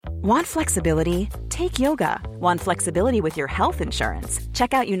Want flexibility? Take yoga. Want flexibility with your health insurance?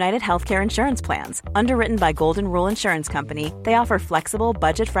 Check out United Healthcare Insurance Plans. Underwritten by Golden Rule Insurance Company, they offer flexible,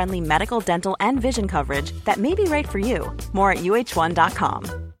 budget-friendly medical, dental, and vision coverage that may be right for you. More at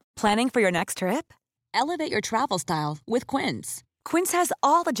uh1.com. Planning for your next trip? Elevate your travel style with Quince. Quince has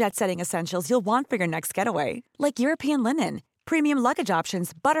all the jet-setting essentials you'll want for your next getaway, like European linen, premium luggage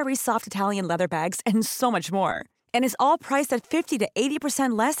options, buttery soft Italian leather bags, and so much more. And is all priced at 50 to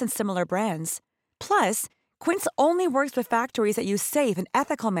 80% less than similar brands. Plus, Quince only works with factories that use safe and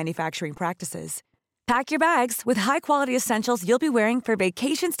ethical manufacturing practices. Pack your bags with high-quality essentials you'll be wearing for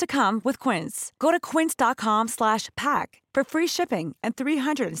vacations to come with Quince. Go to quince.com/pack for free shipping and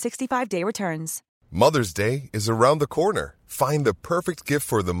 365-day returns. Mother's Day is around the corner. Find the perfect gift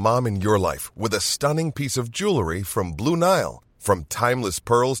for the mom in your life with a stunning piece of jewelry from Blue Nile. From timeless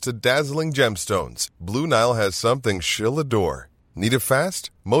pearls to dazzling gemstones, Blue Nile has something she'll adore. Need it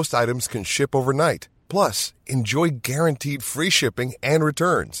fast? Most items can ship overnight. Plus, enjoy guaranteed free shipping and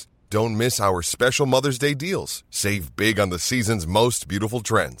returns. Don't miss our special Mother's Day deals. Save big on the season's most beautiful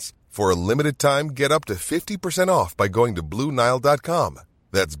trends. For a limited time, get up to 50% off by going to BlueNile.com.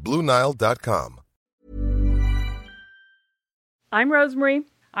 That's BlueNile.com. I'm Rosemary.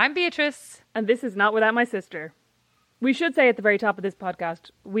 I'm Beatrice. And this is Not Without My Sister. We should say at the very top of this podcast,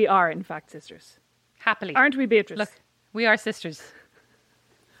 we are in fact sisters. Happily. Aren't we, Beatrice? Look, we are sisters.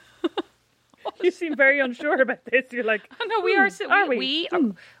 You seem very unsure about this. You're like, oh, no, we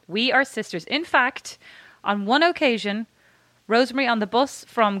are. We are sisters. In fact, on one occasion, Rosemary on the bus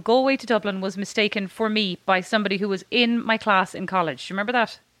from Galway to Dublin was mistaken for me by somebody who was in my class in college. Do you remember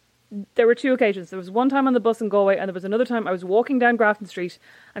that? There were two occasions. There was one time on the bus in Galway, and there was another time I was walking down Grafton Street,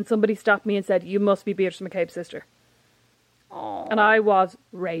 and somebody stopped me and said, "You must be Beatrice McCabe's sister." Oh. And I was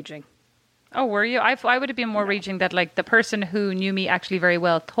raging. Oh, were you? I would have been more raging that like the person who knew me actually very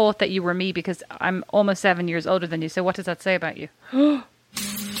well thought that you were me because I'm almost 7 years older than you. So what does that say about you?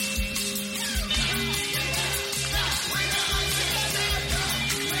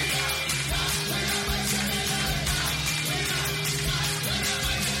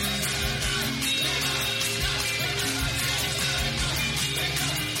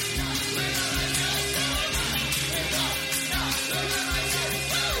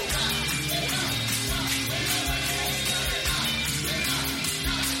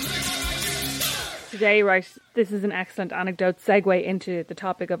 Today, right, this is an excellent anecdote segue into the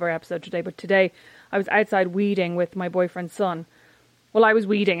topic of our episode today, but today I was outside weeding with my boyfriend's son. Well, I was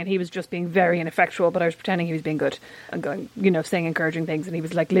weeding and he was just being very ineffectual, but I was pretending he was being good and going, saying encouraging things, and he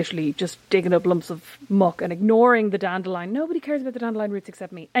was like literally just digging up lumps of muck and ignoring the dandelion. Nobody cares about the dandelion roots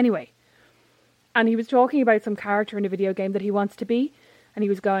except me. Anyway, and he was talking about some character in a video game that he wants to be, and he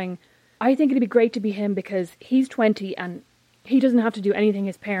was going, I think it'd be great to be him because he's 20 and he doesn't have to do anything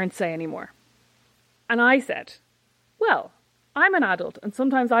his parents say anymore. And I said, well, I'm an adult and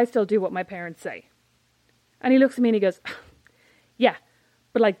sometimes I still do what my parents say. And he looks at me and he goes, yeah,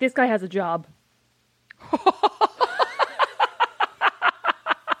 but like this guy has a job.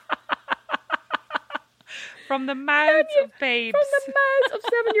 From the mouths of babes. From the mouths of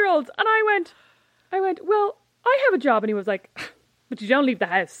 7-year-olds. And I went, well, I have a job. And he was like, but you don't leave the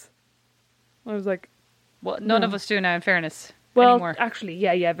house. I was like, well, none of us do now, in fairness. Well, anymore. Actually,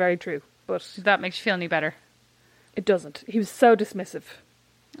 yeah, very true. But that makes you feel any better. It doesn't. He was so dismissive.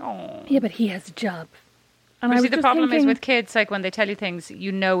 Oh. Yeah, but he has a job. And the problem is with kids, like when they tell you things,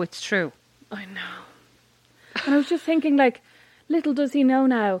 you know it's true. I know. And I was just thinking, like, little does he know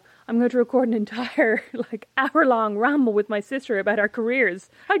now, I'm going to record an entire, like, hour-long ramble with my sister about our careers.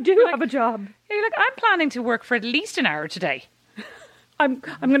 I do have a job. You're like, I'm planning to work for at least an hour today. I'm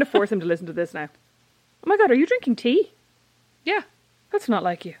going to force him to listen to this now. Oh my God, are you drinking tea? Yeah. That's not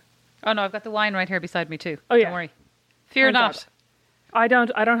like you. Oh no, I've got the wine right here beside me too. Oh yeah. Don't worry. Fear not. God. I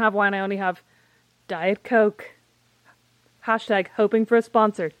don't have wine, I only have Diet Coke. Hashtag hoping for a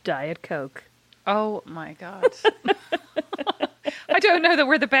sponsor, Diet Coke. Oh my God. I don't know that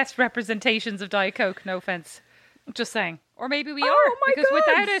we're the best representations of Diet Coke, no offence. Just saying. Or maybe we are. Oh my because God.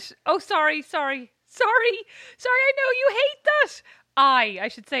 Without it... Oh, sorry, I know you hate that. I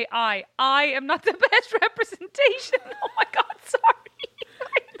should say I am not the best representation. Oh my God, sorry.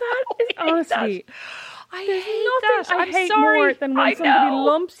 That is honestly... I hate that. I hate sorry. more than when somebody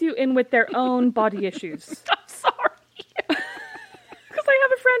lumps you in with their own body issues. I'm sorry. Because I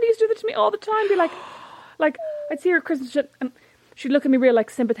have a friend who used to do that to me all the time. Be like, I'd see her at Christmas and she'd look at me real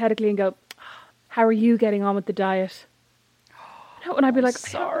like sympathetically and go, how are you getting on with the diet? And I'd be like,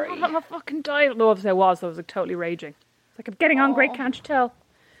 sorry. I'm on a fucking diet. No, obviously I was like totally raging. It's like, I'm getting on great, can't you tell?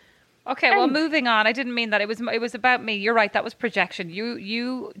 Okay, well, moving on. I didn't mean that. It was about me. You're right. That was projection.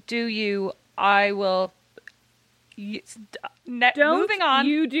 You do you. I will. Moving on.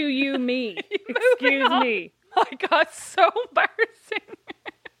 You do you me. Excuse me. Oh my God, so embarrassing.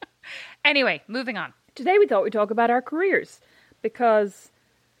 Anyway, moving on. Today we thought we'd talk about our careers because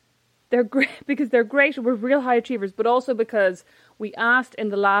they're great. Because they're great. We're real high achievers, but also because we asked in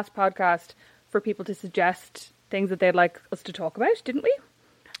the last podcast for people to suggest things that they'd like us to talk about, didn't we?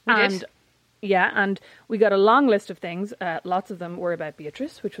 We did. Yeah, and we got a long list of things. Lots of them were about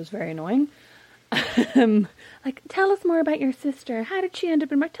Beatrice, which was very annoying. Like, tell us more about your sister. How did she end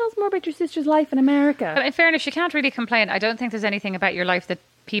up in America? Tell us more about your sister's life in America. But in fairness, you can't really complain. I don't think there's anything about your life that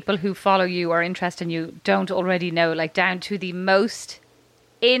people who follow you or interest in you don't already know, like down to the most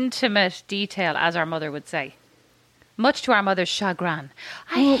intimate detail, as our mother would say. Much to our mother's chagrin.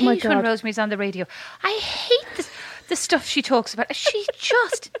 I hate when Rosemary's on the radio. I hate the stuff she talks about. She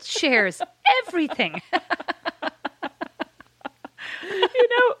just shares everything.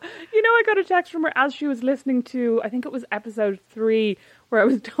 I got a text from her as she was listening to, I think it was episode 3, where I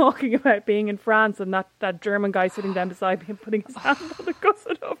was talking about being in France and that German guy sitting down beside me and putting his hand on the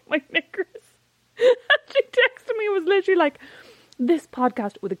gusset of my knickers. And she texted me and was literally like, this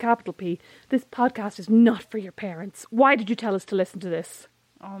podcast, with a capital P, this podcast is not for your parents. Why did you tell us to listen to this?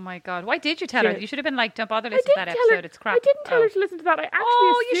 Oh my God. Why did you tell her? You should have been like, don't bother listening to that episode. It's crap. I didn't tell her to listen to that. I actually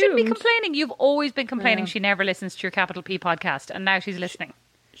assumed. You shouldn't be complaining. You've always been complaining she never listens to your capital P podcast, and now she's listening.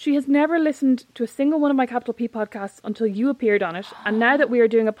 She has never listened to a single one of my capital P podcasts until you appeared on it. And now that we are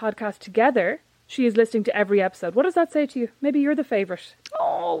doing a podcast together, she is listening to every episode. What does that say to you? Maybe you're the favourite.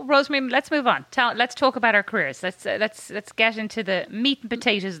 Oh, Rosemary, let's move on. Let's talk about our careers. Let's get into the meat and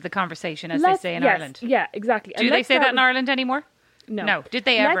potatoes of the conversation, as they say in Ireland. Yeah, exactly. Do they say that in Ireland anymore? No. Did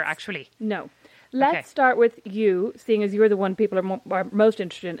they ever, actually? No. Let's start with you, seeing as you're the one people are most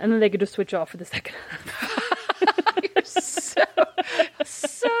interested in, and then they could just switch off for the second half. You're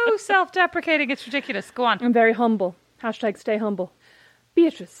so self-deprecating. It's ridiculous. Go on. I'm very humble. #stay humble.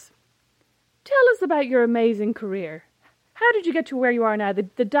 Beatrice, tell us about your amazing career. How did you get to where you are now, the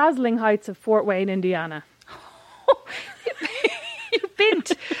dazzling heights of Fort Wayne, Indiana? You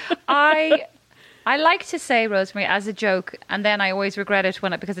bint. I like to say, Rosemary, as a joke, and then I always regret it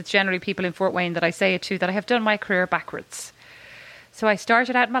because it's generally people in Fort Wayne that I say it to, that I have done my career backwards. So I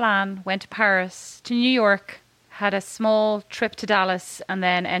started out in Milan, went to Paris, to New York, had a small trip to Dallas, and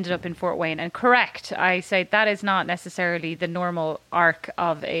then ended up in Fort Wayne. And correct, I say that is not necessarily the normal arc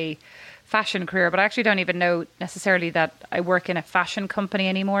of a fashion career, but I actually don't even know necessarily that I work in a fashion company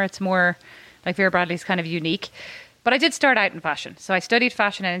anymore. It's more like Vera Bradley's kind of unique. But I did start out in fashion. So I studied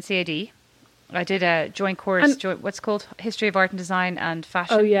fashion at NCAD. I did a joint course, what's called History of Art and Design and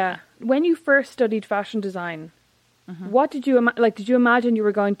Fashion. Oh, yeah. When you first studied fashion design, what did you did you imagine you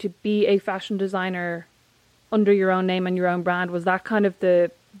were going to be a fashion designer under your own name and your own brand? Was that kind of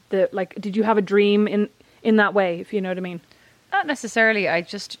the did you have a dream in that way, if you know what I mean? Not necessarily. I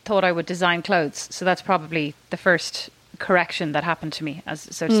just thought I would design clothes. So that's probably the first correction that happened to me,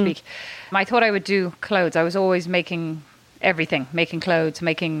 so to speak. I thought I would do clothes. I was always making everything, making clothes,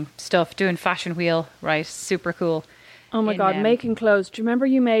 making stuff, doing Fashion Wheel, right? Super cool. Oh my God, making clothes. Do you remember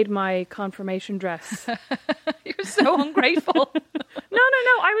you made my confirmation dress? You're so ungrateful. No.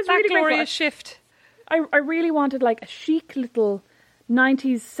 I was that really glorious grateful. shift. I really wanted like a chic little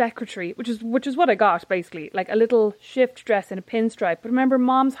 90s secretary, which is what I got basically, like a little shift dress in a pinstripe. But remember,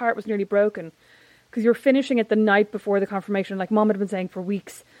 Mom's heart was nearly broken because you were finishing it the night before the confirmation. Like Mom had been saying for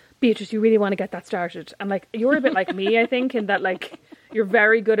weeks, Beatrice, you really want to get that started. And like you're a bit like me, I think, in that like you're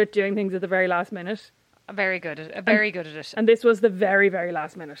very good at doing things at the very last minute. Very good at it. And this was the very, very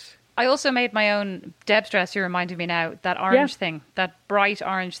last minute. I also made my own Deb's dress. You're reminding me now, that orange thing, that bright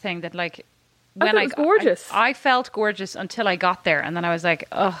orange thing that like. When it was gorgeous. I felt gorgeous until I got there, and then I was like,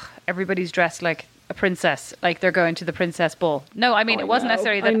 ugh, everybody's dressed like a princess, like they're going to the princess ball. No, I mean, it wasn't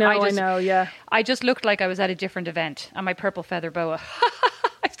necessarily that. I just looked like I was at a different event, and my purple feather boa.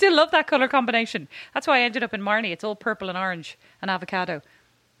 I still love that colour combination. That's why I ended up in Marnie. It's all purple and orange and avocado.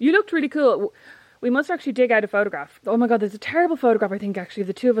 You looked really cool. We must actually dig out a photograph. Oh my God, there's a terrible photograph, I think, actually, of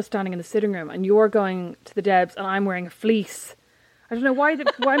the two of us standing in the sitting room, and you're going to the Debs, and I'm wearing a fleece. I don't know why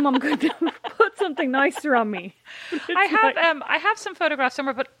Mum couldn't put something nicer on me. I have some photographs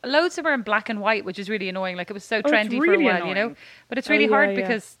somewhere, but loads of them are in black and white, which is really annoying. Like it was so trendy for a while, annoying. You know. But it's really hard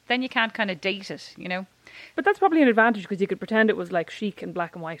because then you can't kind of date it, you know. But that's probably an advantage because you could pretend it was like chic and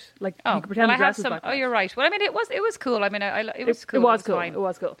black and white. Like you could pretend the dress was black and white. You're right. Well, I mean, it was cool. I mean, it was cool. It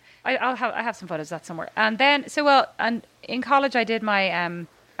was cool. I have some photos of that somewhere. And then and in college I did my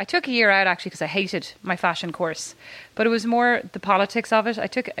I took a year out actually because I hated my fashion course, but it was more the politics of it. I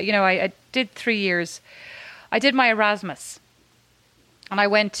took, I did 3 years. I did my Erasmus and I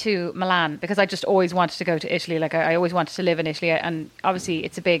went to Milan because I just always wanted to go to Italy. Like I always wanted to live in Italy, and obviously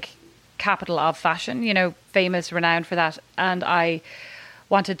it's a big capital of fashion, famous, renowned for that. And I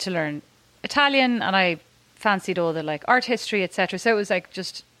wanted to learn Italian, and I fancied all the like art history, etc. So it was like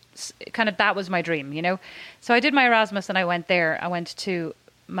just kind of, that was my dream, So I did my Erasmus and I went there. I went to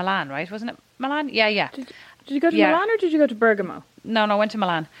Milan, right? Wasn't it Milan? Yeah. Did you go to Milan or did you go to Bergamo? No, I went to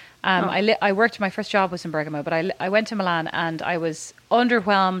Milan. I worked, my first job was in Bergamo, but I went to Milan and I was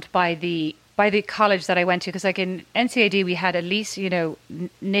underwhelmed by the college that I went to, because like in NCAD we had at least,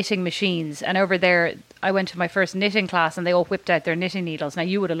 knitting machines, and over there I went to my first knitting class and they all whipped out their knitting needles. Now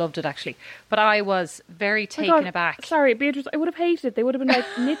you would have loved it actually, but I was very taken aback. Sorry, Beatrice, I would have hated it. They would have been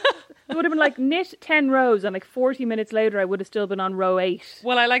like knit. It would have been like knit 10 rows, and like 40 minutes later I would have still been on row 8.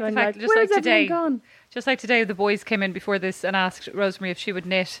 Well, I like the fact that just like today, the boys came in before this and asked Rosemary if she would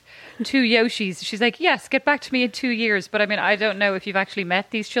knit 2 Yoshis. She's like, yes, get back to me in 2 years. But I mean, I don't know if you've actually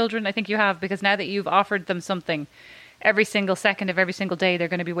met these children. I think you have, because now that you've offered them something every single second of every single day, they're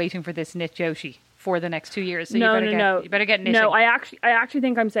going to be waiting for this knit Yoshi for the next 2 years. So you better get knitting. No, I actually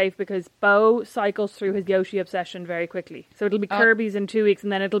think I'm safe, because Bo cycles through his Yoshi obsession very quickly. So it'll be Kirby's in 2 weeks,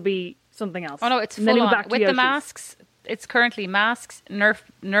 and then it'll be something else. Oh no, it's full on. With the masks, it's currently masks,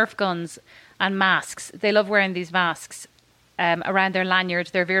 Nerf guns, and masks. They love wearing these masks around their lanyard,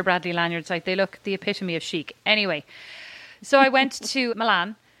 their Vera Bradley lanyards. Like, they look the epitome of chic. Anyway, so I went to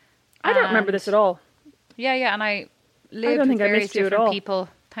Milan. I don't remember this at all. Yeah, and I lived with various different people.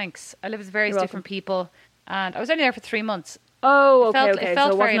 Thanks. I lived with various different people, and I was only there for 3 months. Oh, okay. It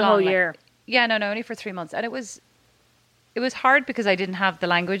felt so it very wasn't long. A whole year. Yeah, no, only for 3 months, and it was hard because I didn't have the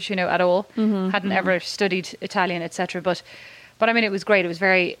language, at all. Hadn't ever studied Italian, etc. But I mean, it was great. It was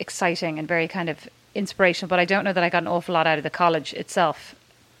very exciting and very kind of inspirational. But I don't know that I got an awful lot out of the college itself.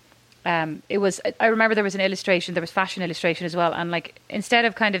 I remember there was an illustration, there was fashion illustration as well. And like, instead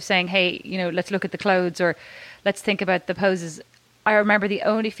of kind of saying, hey, let's look at the clothes or let's think about the poses, I remember the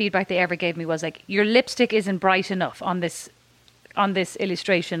only feedback they ever gave me was like, your lipstick isn't bright enough on this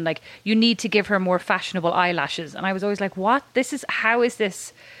illustration. Like, you need to give her more fashionable eyelashes. And I was always like, what? How is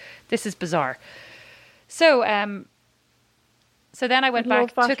this? This is bizarre. So then I went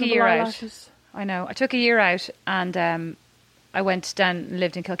back, took a year out. I know. I took a year out and I went down and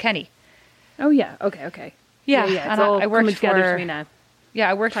lived in Kilkenny. Oh, yeah. Okay. Yeah. And I worked together to me now. Yeah,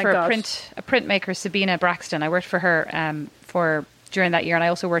 I worked for a printmaker, Sabina Braxton. I worked for her during that year, and I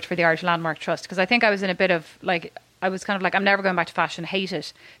also worked for the Irish Landmark Trust, because I think I was in a bit of like, I was kind of like, I'm never going back to fashion, hate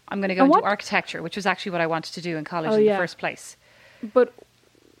it. I'm going to go into architecture, which was actually what I wanted to do in college in the first place. But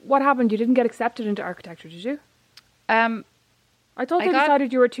what happened? You didn't get accepted into architecture, did you? I thought they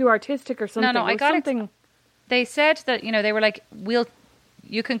decided you were too artistic or something. No, I got something. They said that, they were like,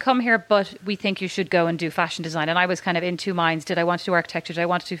 you can come here, but we think you should go and do fashion design. And I was kind of in two minds. Did I want to do architecture? Did I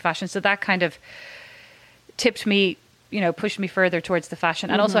want to do fashion? So that kind of tipped me, pushed me further towards the fashion.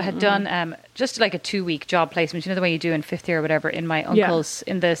 And also I had done just like a 2-week job placement, the way you do in 5th year or whatever, in my uncle's,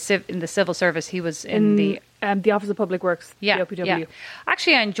 in the civil service. He was in the Office of Public Works, the OPW. Yeah.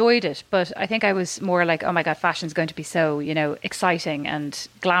 Actually, I enjoyed it, but I think I was more like, oh my God, fashion's going to be so, exciting and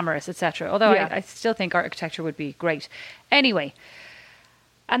glamorous, etc. Although I still think architecture would be great. Anyway,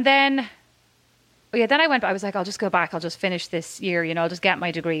 and then I went, I was like, I'll just go back, I'll just finish this year, I'll just get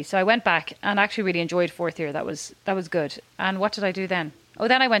my degree. So I went back and actually really enjoyed 4th year. That was good. And what did I do then? Oh,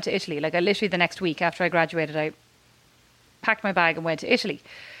 then I went to Italy. Like, I literally the next week after I graduated, I packed my bag and went to Italy.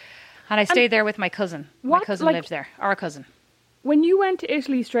 And I stayed there with my cousin. My cousin lived there, our cousin. When you went to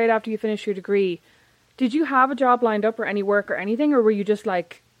Italy straight after you finished your degree, did you have a job lined up or any work or anything? Or were you just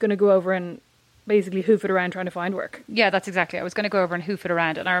like going to go over and basically hoof it around trying to find work? Yeah, that's exactly. I was going to go over and hoof it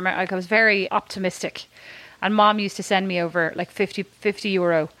around. And I remember I was very optimistic. And Mom used to send me over like 50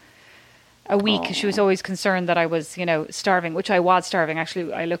 euro a week. She was always concerned that I was, starving, which I was starving.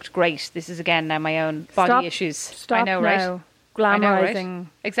 Actually, I looked great. This is again now my own body issues. Stop I know, now. right? Glamorizing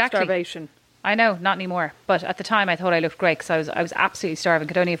exactly. starvation. I know, not anymore. But at the time, I thought I looked great because I was absolutely starving.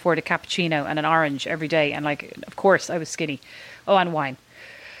 Could only afford a cappuccino and an orange every day, and like, of course, I was skinny. Oh, and wine.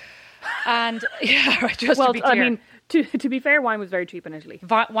 And yeah, just to be clear. I mean, to be fair, wine was very cheap in Italy.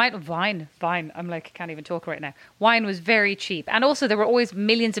 Wine. I'm like, can't even talk right now. Wine was very cheap, and also there were always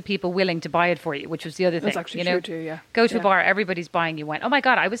millions of people willing to buy it for you, which was the other thing. That's actually true too. Yeah. Go to a bar, everybody's buying you wine. Oh my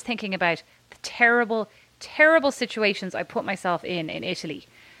God, I was thinking about the terrible situations I put myself in Italy.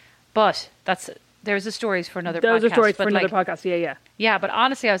 But there's a stories for another podcast. Those are stories for another podcast, yeah. Yeah, but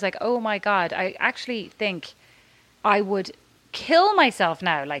honestly, I was like, oh my God, I actually think I would kill myself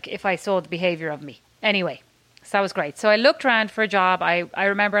now, like if I saw the behaviour of me. Anyway, so that was great. So I looked around for a job. I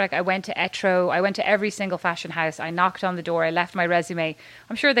remember like I went to Etro. I went to every single fashion house. I knocked on the door. I left my resume.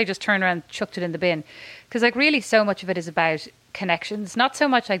 I'm sure they just turned around and chucked it in the bin. Because like really so much of it is about connections. Not so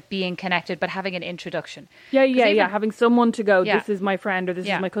much like being connected, but having an introduction. Yeah. Having someone to go, this is my friend or this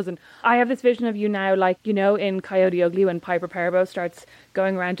is my cousin. I have this vision of you now, like, you know, in Coyote Ugly when Piper Perabo starts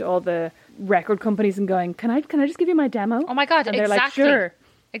going around to all the record companies and going, can I just give you my demo? Oh my God, and exactly. They're like, sure.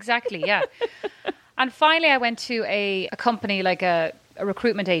 Exactly, yeah. And finally I went to a company, like a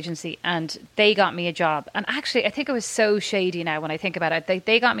recruitment agency, and they got me a job. And actually, I think it was so shady now when I think about it.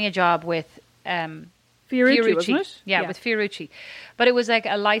 They got me a job with Fiorucci, wasn't it? Yeah, with Fiorucci. But it was like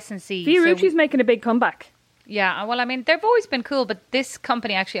a licensee. Fiorucci's making a big comeback. Yeah, well, I mean, they've always been cool, but this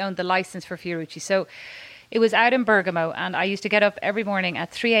company actually owned the license for Fiorucci. So it was out in Bergamo, and I used to get up every morning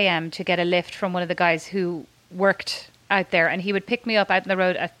at 3 a.m. to get a lift from one of the guys who worked out there, and he would pick me up out on the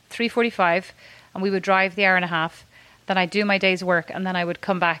road at 3:45, and we would drive the hour and a half. Then I'd do my day's work, and then I would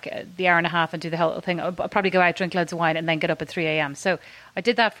come back the hour and a half and do the whole thing. I'd probably go out, drink loads of wine, and then get up at 3 a.m. So I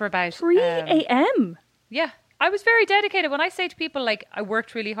did that for about 3 a.m. Yeah, I was very dedicated. When I say to people, like, I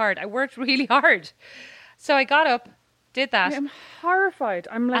worked really hard. So I got up, did that. I'm horrified.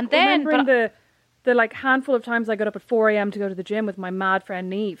 I'm like, and then, remembering the like handful of times I got up at 4 a.m. to go to the gym with my mad friend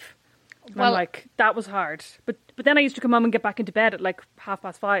Neve. Well, I'm like, that was hard. But then I used to come home and get back into bed at like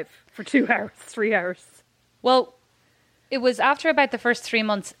 5:30 for 2 hours, 3 hours. Well, it was after about the first 3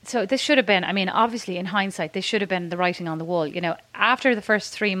 months. So this should have been, I mean, obviously in hindsight, this should have been the writing on the wall. You know, after the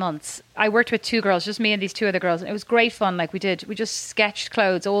first 3 months, I worked with 2 girls, just me and these 2 other girls. And it was great fun. Like we just sketched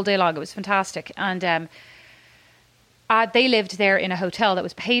clothes all day long. It was fantastic. And they lived there in a hotel that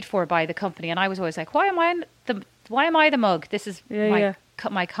was paid for by the company. And I was always like, why am I the mug? This is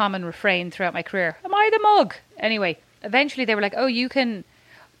my common refrain throughout my career. Am I the mug? Anyway, eventually they were like,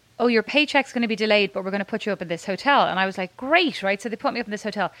 your paycheck's going to be delayed, but we're going to put you up in this hotel. And I was like, great, right? So they put me up in this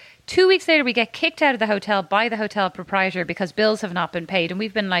hotel. 2 weeks later, we get kicked out of the hotel by the hotel proprietor because bills have not been paid. And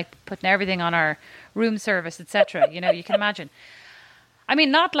we've been like putting everything on our room service, etc. You know, you can imagine. I mean,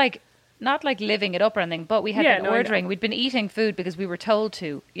 not like living it up or anything, but we had been ordering. We'd been eating food because we were told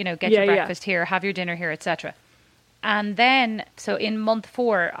to, you know, get your breakfast here, have your dinner here, etc. And then, so in month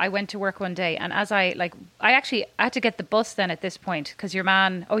 4, I went to work one day, and as I actually had to get the bus then at this point, because your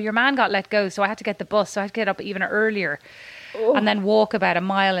man got let go, so I had to get the bus, so I had to get up even earlier and then walk about a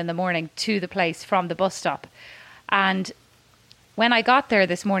mile in the morning to the place from the bus stop. And when I got there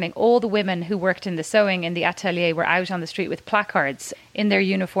this morning, all the women who worked in the sewing in the atelier were out on the street with placards in their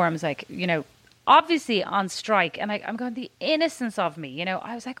uniforms, like, you know, obviously on strike. And I'm going, the innocence of me, you know,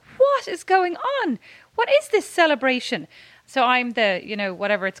 I was like, what is going on? What is this celebration? So I'm the, you know,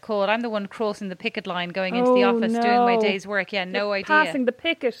 whatever it's called, I'm the one crossing the picket line, going into the office, doing my day's work. Yeah, no idea. Passing the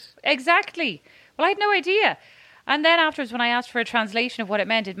picket. Exactly. Well, I had no idea. And then afterwards, when I asked for a translation of what it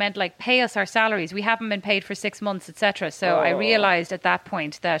meant like, pay us our salaries. We haven't been paid for 6 months, etc. So I realised at that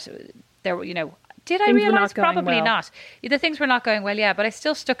point that there were, you know, did I realise? Probably not. The things were not going well, yeah, but I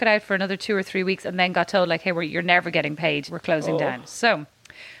still stuck it out for another 2 or 3 weeks and then got told, like, hey, you're never getting paid. We're closing down. So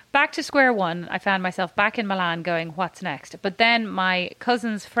back to square one. I found myself back in Milan going, what's next? But then my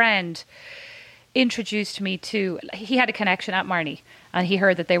cousin's friend introduced me to, he had a connection at Marnie, and he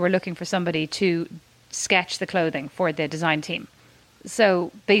heard that they were looking for somebody to sketch the clothing for the design team.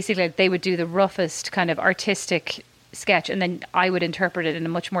 So basically they would do the roughest kind of artistic sketch, and then I would interpret it in a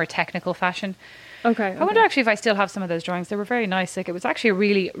much more technical fashion. Okay. I wonder actually if I still have some of those drawings. They were very nice. Like, it was actually a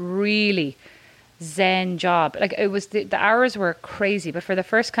really, really zen job. Like, it was, the hours were crazy, but for the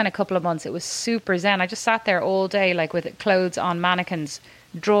first kind of couple of months it was super zen. I just sat there all day, like, with clothes on mannequins,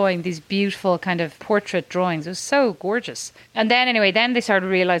 drawing these beautiful kind of portrait drawings. It was so gorgeous. And then anyway, then they started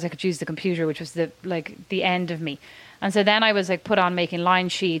to realize I could use the computer, which was the end of me. And so then I was like put on making line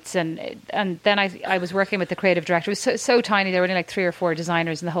sheets, and then I was working with the creative director. It was so tiny. There were only like 3 or 4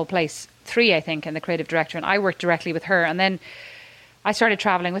 designers in the whole place. 3, I think, and the creative director, and I worked directly with her. And then I started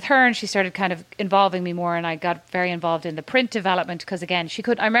traveling with her, and she started kind of involving me more, and I got very involved in the print development because, again,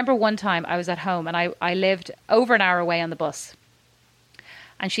 I remember one time I was at home and I lived over an hour away on the bus.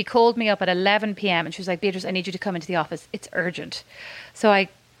 And she called me up at 11 p.m. and she was like, Beatrice, I need you to come into the office. It's urgent. So I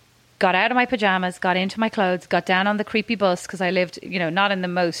got out of my pajamas, got into my clothes, got down on the creepy bus because I lived, you know, not in the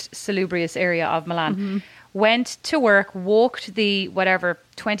most salubrious area of Milan. Went to work, walked the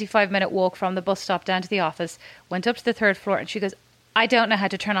 25-minute walk from the bus stop down to the office, went up to the 3rd floor, and she goes, I don't know how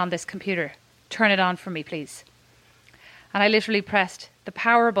to turn on this computer. Turn it on for me, please. And I literally pressed the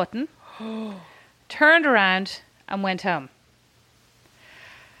power button, turned around and went home.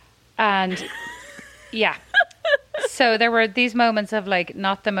 And yeah. So there were these moments of like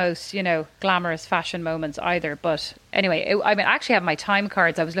not the most, glamorous fashion moments either. But anyway, I actually have my time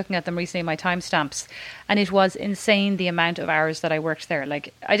cards. I was looking at them recently, my timestamps, and it was insane the amount of hours that I worked there.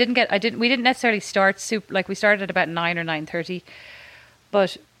 Like we didn't necessarily start we started at about 9 or 9:30,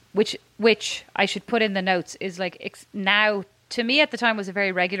 but which I should put in the notes is like now to me at the time was a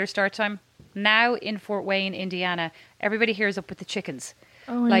very regular start time. Now in Fort Wayne, Indiana, everybody here is up with the chickens.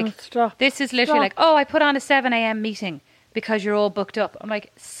 Oh, I know, stop. This is literally like, I put on a 7 a.m. meeting because you're all booked up. I'm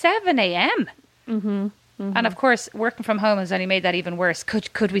like, 7 a.m.? Mm-hmm, mm-hmm. And of course, working from home has only made that even worse.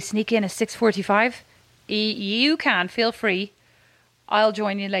 Could we sneak in at 6:45? You can, feel free. I'll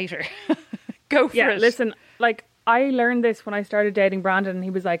join you later. Go for it. Yeah, listen, like, I learned this when I started dating Brandon, and he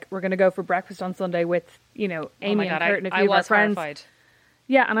was like, we're going to go for breakfast on Sunday with, Amy and Kurt and a few of our friends. Horrified.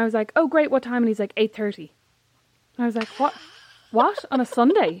 Yeah, and I was like, oh, great, what time? And he's like, 8:30. And I was like, what? What? On a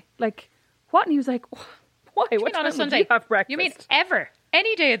Sunday? Like, what? And he was like, why? What on time a Sunday? would you have breakfast? You mean ever?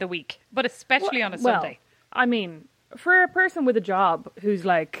 Any day of the week, but especially on a Sunday. I mean, for a person with a job who's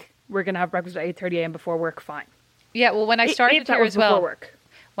like, we're going to have breakfast at 8:30 a.m. before work, fine. Yeah, well, when I started here as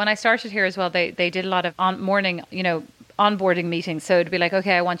well, they did a lot of morning, onboarding meetings. So it'd be like,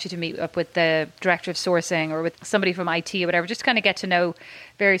 okay, I want you to meet up with the director of sourcing or with somebody from IT or whatever, just to kind of get to know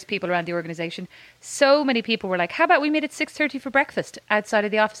various people around the organization. So many people were like, how about we meet at 6:30 for breakfast outside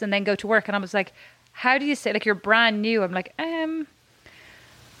of the office and then go to work? And I was like, how do you say, like, you're brand new? I'm like,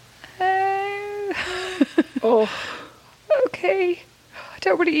 oh, okay. I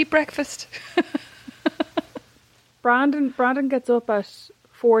don't really eat breakfast. Brandon gets up at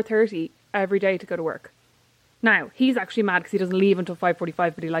 4:30 every day to go to work. Now, he's actually mad because he doesn't leave until 5:45,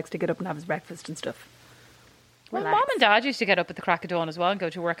 but he likes to get up and have his breakfast and stuff. Well, Mom and Dad used to get up at the crack of dawn as well and go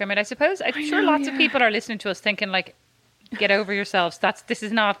to work. I mean, I'm sure lots of people are listening to us thinking, like, get over yourselves. This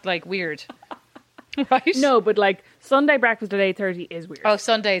is not, like, weird. Right? No, but, like, Sunday breakfast at 8:30 is weird. Oh,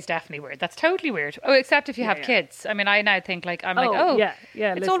 Sunday is definitely weird. That's totally weird. Oh, except if you have kids. I mean, I now think, like,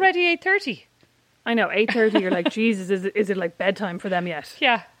 it's already 8:30. I know, 8:30, you're like, Jesus, is it like bedtime for them yet?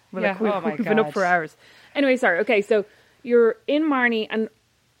 Yeah. We've been up for hours. Anyway, sorry. Okay, so you're in Marnie, and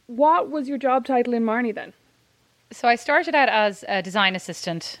what was your job title in Marnie then? So I started out as a design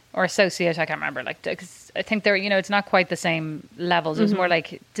assistant or associate. I can't remember. Like, cause I think it's not quite the same levels. It was more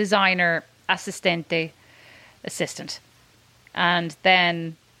like designer, assistente, assistant. And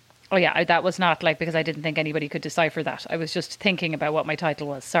then, that was not like, because I didn't think anybody could decipher that. I was just thinking about what my title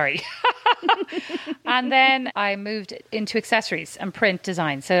was. Sorry. And then I moved into accessories and print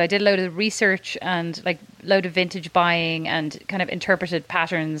design. So I did a load of research and like load of vintage buying and kind of interpreted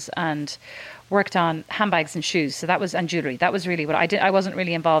patterns and worked on handbags and shoes. So and jewelry. That was really what I did. I wasn't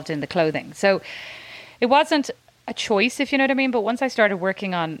really involved in the clothing. So it wasn't a choice, if you know what I mean. But once I started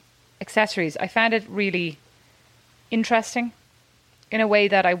working on accessories, I found it really interesting in a way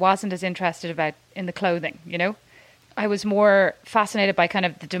that I wasn't as interested about in the clothing, I was more fascinated by kind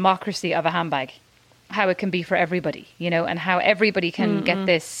of the democracy of a handbag, how it can be for everybody, and how everybody can get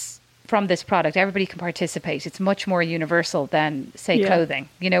this from this product. Everybody can participate. It's much more universal than, say, clothing,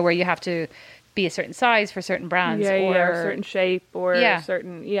 where you have to be a certain size for certain brands or a certain shape or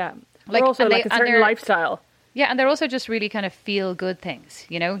certain, Like, also like a certain lifestyle. Yeah, and they're also just really kind of feel good things,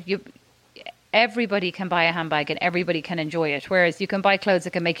 everybody can buy a handbag and everybody can enjoy it. Whereas you can buy clothes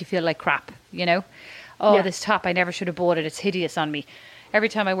that can make you feel like crap, this top, I never should have bought it. It's hideous on me. Every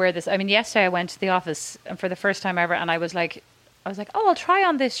time I wear this, I mean, yesterday I went to the office and for the first time ever, and I was like, I'll try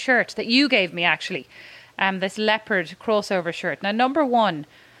on this shirt that you gave me actually, this leopard crossover shirt. Now, number one,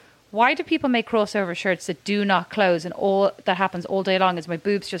 why do people make crossover shirts that do not close and all that happens all day long is my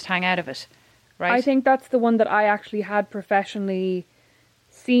boobs just hang out of it, right? I think that's the one that I actually had professionally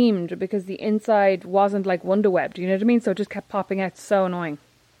seamed because the inside wasn't like Wonderweb. Do you know what I mean? So it just kept popping out. So annoying.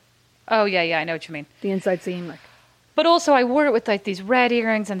 Oh, yeah, I know what you mean. The inside seam, like. But also I wore it with like these red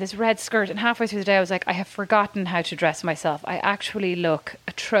earrings and this red skirt, and halfway through the day I was like, I have forgotten how to dress myself. I actually look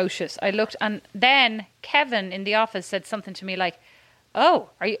atrocious. And then Kevin in the office said something to me like, oh,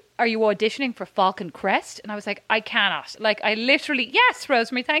 are you auditioning for Falcon Crest? And I was like, I cannot. Like, I literally, yes,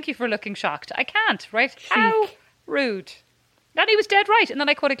 Rosemary, thank you for looking shocked. I can't, right? Chic. How rude. And he was dead right. And then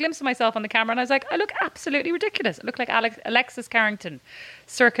I caught a glimpse of myself on the camera and I was like, I look absolutely ridiculous. I look like Alexis Carrington,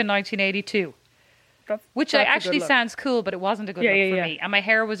 circa 1982. Which actually sounds cool, but it wasn't a good look for me. And my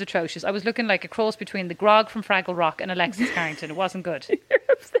hair was atrocious. I was looking like a cross between the Grog from Fraggle Rock and Alexis Carrington. It wasn't good. You're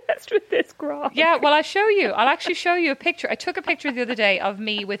obsessed with this Grog. Yeah, well, I'll show you. I'll actually show you a picture. I took a picture the other day of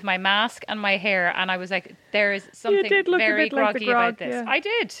me with my mask and my hair, and I was like, there is something very groggy about this. Yeah. I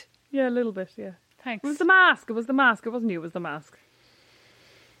did. Yeah, a little bit, yeah. Thanks. It was the mask. It wasn't you, it was the mask.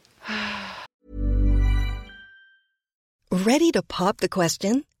 Ready to pop the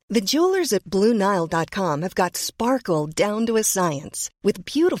question? The jewelers at BlueNile.com have got sparkle down to a science with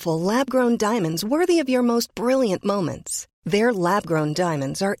beautiful lab-grown diamonds worthy of your most brilliant moments. Their lab-grown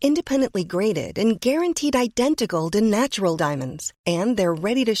diamonds are independently graded and guaranteed identical to natural diamonds, and they're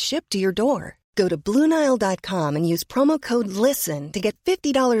ready to ship to your door. Go to BlueNile.com and use promo code LISTEN to get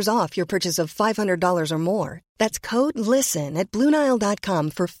 $50 off your purchase of $500 or more. That's code LISTEN at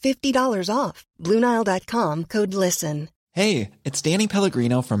BlueNile.com for $50 off. BlueNile.com, code LISTEN. Hey, it's Danny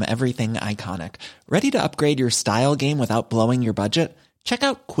Pellegrino from Everything Iconic. Ready to upgrade your style game without blowing your budget? Check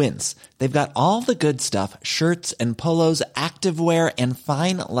out Quince. They've got all the good stuff, shirts and polos, activewear, and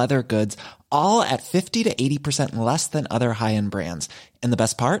fine leather goods, all at 50 to 80% less than other high-end brands. And the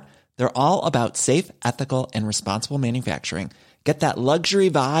best part? They're all about safe, ethical, and responsible manufacturing. Get that luxury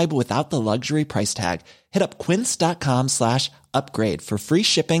vibe without the luxury price tag. Hit up quince.com/upgrade for free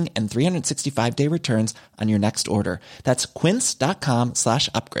shipping and 365-day returns on your next order. That's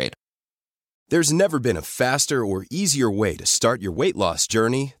quince.com/upgrade. There's never been a faster or easier way to start your weight loss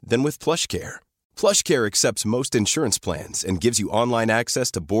journey than with PlushCare. PlushCare accepts most insurance plans and gives you online access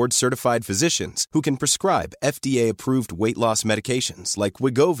to board-certified physicians who can prescribe FDA-approved weight loss medications like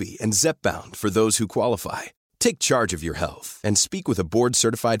Wegovy and Zepbound for those who qualify. Take charge of your health and speak with a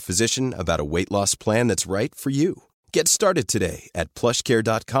board-certified physician about a weight loss plan that's right for you. Get started today at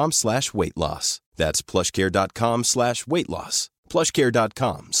plushcare.com/weight loss. That's plushcare.com/weight loss.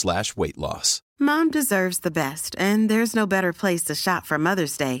 plushcare.com/weight loss. Mom deserves the best, and there's no better place to shop for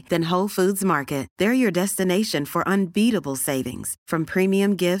Mother's Day than Whole Foods Market. They're your destination for unbeatable savings, from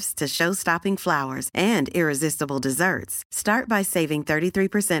premium gifts to show-stopping flowers and irresistible desserts. Start by saving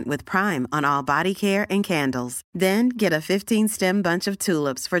 33% with Prime on all body care and candles. Then get a 15-stem bunch of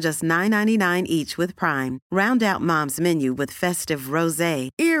tulips for just $9.99 each with Prime. Round out Mom's menu with festive rosé,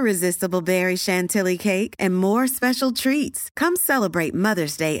 irresistible berry chantilly cake, and more special treats. Come celebrate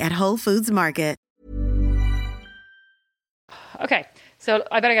Mother's Day at Whole Foods Market. Okay, so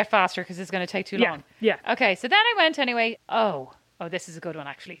I better get faster because it's going to take too long. Yeah. Okay, so then I went anyway. Oh, this is a good one,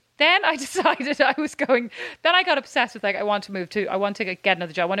 actually. Then I decided then I got obsessed with, I want to get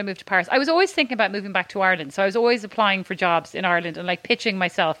another job. I want to move to Paris. I was always thinking about moving back to Ireland. So I was always applying for jobs in Ireland and pitching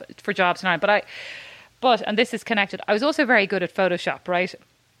myself for jobs in Ireland. But, and this is connected, I was also very good at Photoshop, right?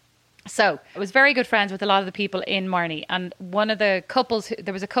 So I was very good friends with a lot of the people in Marnie, and one of the couples,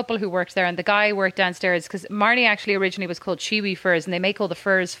 there was a couple who worked there, and the guy worked downstairs because Marnie actually originally was called Chiwi Furs, and they make all the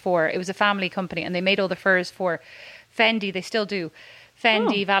furs it was a family company, and they made all the furs for Fendi. They still do.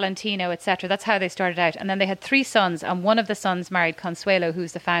 Fendi, Valentino, etc. That's how they started out. And then they had 3 sons, and one of the sons married Consuelo,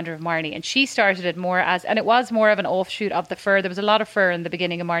 who's the founder of Marnie. And she started it and it was more of an offshoot of the fur. There was a lot of fur in the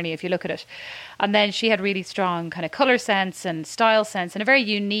beginning of Marnie, if you look at it. And then she had really strong kind of colour sense and style sense and a very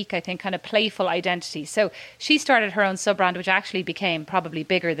unique, I think, kind of playful identity. So she started her own sub-brand, which actually became probably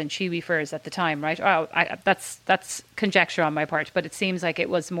bigger than Chiwi Furs at the time, right? That's conjecture on my part, but it seems like it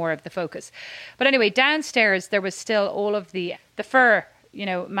was more of the focus. But anyway, downstairs there was still all of the fur,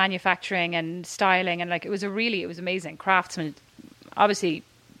 manufacturing and styling, and it was amazing. Craftsmen, obviously,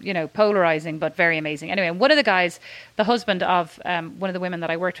 polarizing, but very amazing. Anyway, one of the guys, the husband of one of the women that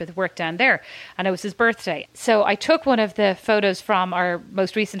I worked with, worked down there, and it was his birthday. So I took one of the photos from our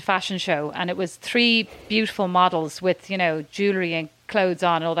most recent fashion show, and it was 3 beautiful models with, jewelry and clothes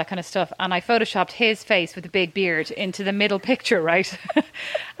on and all that kind of stuff, and I photoshopped his face with a big beard into the middle picture, right?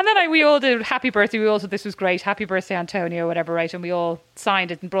 And then we all did happy birthday, we all said this was great, happy birthday Antonio, whatever, right? And we all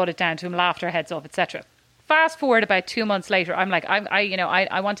signed it and brought it down to him, laughed our heads off, etc. Fast forward about 2 months later, I'm like,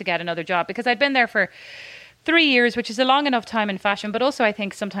 I want to get another job, because I'd been there for 3 years, which is a long enough time in fashion, but also I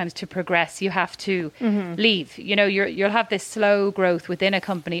think sometimes to progress you have to leave. You'll have this slow growth within a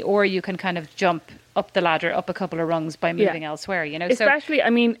company, or you can kind of jump up the ladder, up a couple of rungs by moving elsewhere. Especially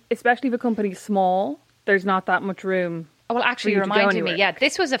if a company's small, there's not that much room. Well, actually, you reminded me. Yeah,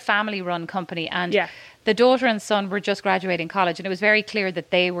 this was a family-run company, and the daughter and son were just graduating college, and it was very clear that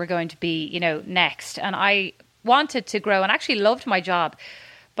they were going to be, next. And I wanted to grow, and actually loved my job,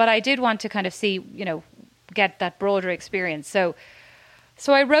 but I did want to kind of see, get that broader experience. So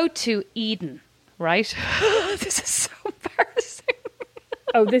I wrote to Eden, right? This is so embarrassing.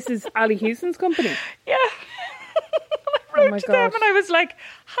 Oh, this is Ali Houston's company? Yeah. I wrote to them and I was like,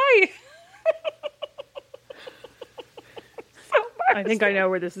 hi. I think I know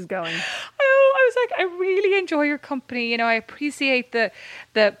where this is going. I was like, I really enjoy your company. I appreciate the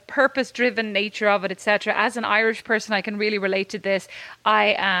purpose-driven nature of it, etc. As an Irish person, I can really relate to this.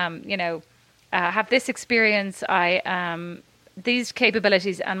 I have this experience. I these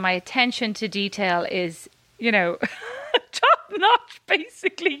capabilities, and my attention to detail is, top notch,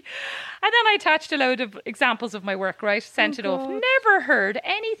 basically. And then I attached a load of examples of my work, right? Sent it off. Never heard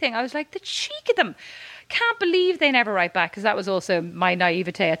anything. I was like, the cheek of them. Can't believe they never write back, because that was also my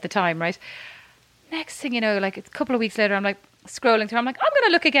naivete at the time, right? Next thing you know, like a couple of weeks later, I'm like scrolling through. I'm like, I'm going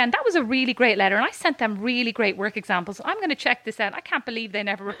to look again. That was a really great letter. And I sent them really great work examples. I'm going to check this out. I can't believe they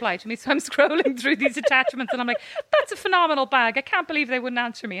never replied to me. So I'm scrolling through these attachments and I'm like, that's a phenomenal bag. I can't believe they wouldn't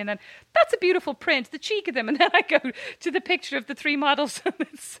answer me. And then that's a beautiful print, the cheek of them. And then I go to the picture of the 3 models and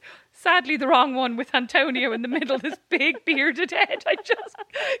it's sadly the wrong one with Antonio in the middle, this big bearded head. I just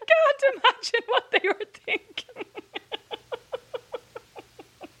can't imagine what they were thinking.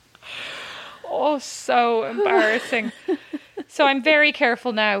 Oh, so embarrassing. So I'm very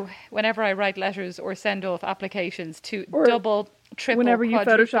careful now whenever I write letters or send off applications to double, triple, whenever you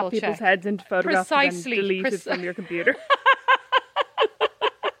Photoshop check. people's heads into photographs Precisely. and delete it from your computer.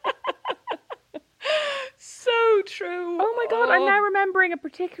 So true. Oh my God, I'm now remembering a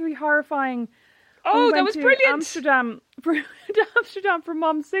particularly horrifying... Oh, that was brilliant. Amsterdam for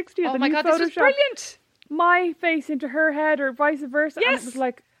Mom's 60th. Oh my God, this was brilliant. My face into her head or vice versa. Yes. And it was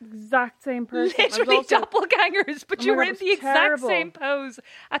like exact same person. Literally doppelgangers, but you were in the exact terrible. same pose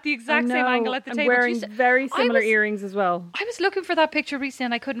at the exact same angle at the table. Wearing very similar earrings as well. I was looking for that picture recently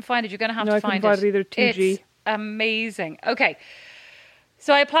and I couldn't find it. You're going to have to find it. I couldn't find it either. 2G. It's amazing. Okay.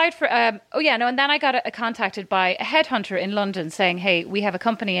 So I applied for, and then I got contacted by a headhunter in London saying, hey, we have a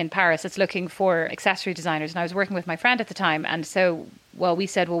company in Paris that's looking for accessory designers. And I was working with my friend at the time. And so, we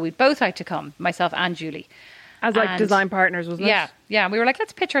said, we'd both like to come, myself and Julie. As design partners, wasn't it? Yeah. And we were like,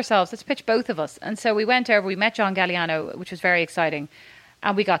 let's pitch ourselves. Let's pitch both of us. And so we went over, we met John Galliano, which was very exciting.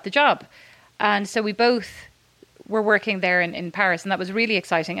 And we got the job. And so we both were working there in Paris. And that was really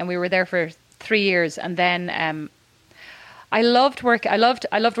exciting. And we were there for 3 years. And then... I loved working at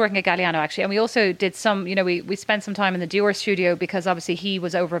Galliano, actually. And we also did some, we spent some time in the Dior studio because obviously he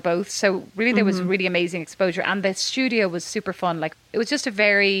was over both. So really there was really amazing exposure. And the studio was super fun. Like, it was just a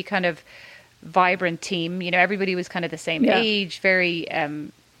very kind of vibrant team. Everybody was kind of the same age, very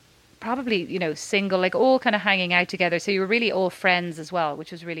probably, single, like all kind of hanging out together. So you were really all friends as well,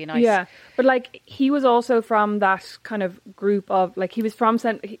 which was really nice. Yeah. But like, he was also from that kind of group of, like, he was from,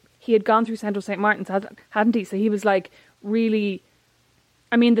 he had gone through Central St. Martin's, hadn't he? So he was like, really,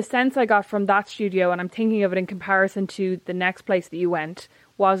 I mean, the sense I got from that studio, and I'm thinking of it in comparison to the next place that you went,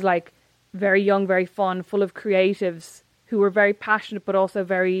 was like very young, very fun, full of creatives who were very passionate but also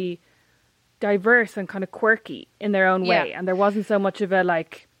very diverse and kind of quirky in their own way. And there wasn't so much of a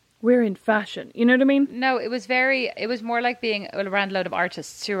like, we're in fashion, you know what I mean? No, it was more like being around a load of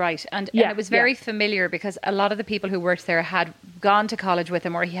artists, you're right. And it was very familiar because a lot of the people who worked there had gone to college with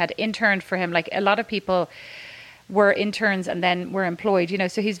him or he had interned for him. Like, a lot of people were interns and then were employed,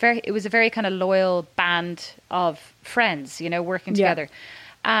 so it was a very kind of loyal band of friends, working together.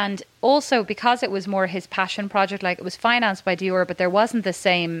 And also because it was more his passion project, like it was financed by Dior, but there wasn't the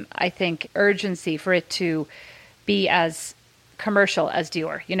same, I think, urgency for it to be as commercial as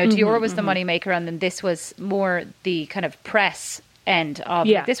Dior. Dior was the money maker, and then this was more the kind of press end of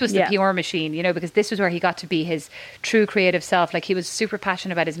this was the PR machine, because this was where he got to be his true creative self. Like, he was super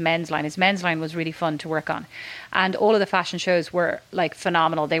passionate about his men's line. His men's line was really fun to work on, and all of the fashion shows were like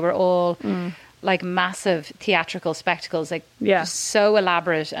phenomenal. They were all like massive theatrical spectacles, like just so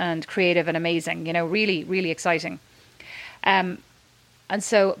elaborate and creative and amazing, really, really exciting. And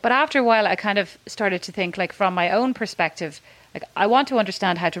so, but after a while I kind of started to think, like, from my own perspective, like, I want to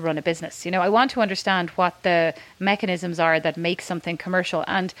understand how to run a business. I want to understand what the mechanisms are that make something commercial.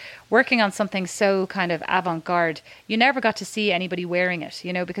 And working on something so kind of avant-garde, you never got to see anybody wearing it,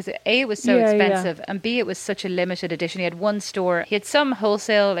 because A, it was so expensive, and B, it was such a limited edition. He had one store. He had some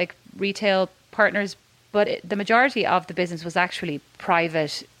wholesale, like, retail partners, but the majority of the business was actually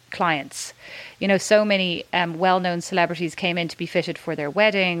private clients. So many well-known celebrities came in to be fitted for their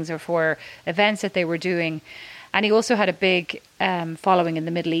weddings or for events that they were doing. And he also had a big following in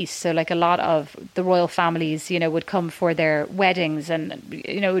the Middle East. So, like, a lot of the royal families, would come for their weddings. And,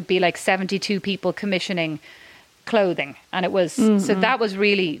 it would be like 72 people commissioning clothing. And it was, so that was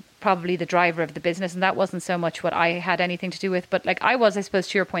really probably the driver of the business. And that wasn't so much what I had anything to do with. But, like, I was, I suppose,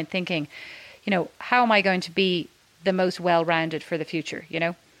 to your point, thinking, how am I going to be the most well-rounded for the future,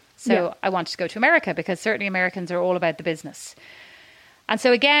 So I wanted to go to America because certainly Americans are all about the business. And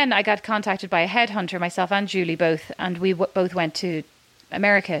so again, I got contacted by a headhunter, myself and Julie both, and we both went to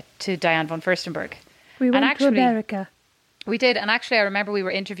America to Diane von Furstenberg. We went to America. We did, and actually I remember we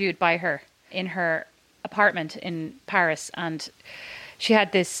were interviewed by her in her apartment in Paris, and she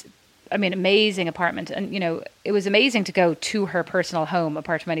had this, amazing apartment, and it was amazing to go to her personal home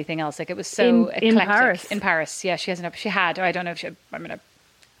apart from anything else. Like, it was so eclectic. In Paris? In Paris, yeah. She had, I don't know if she,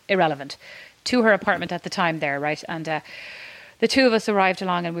 irrelevant, to her apartment at the time there, right? And the two of us arrived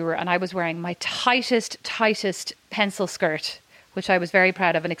along, and I was wearing my tightest pencil skirt, which I was very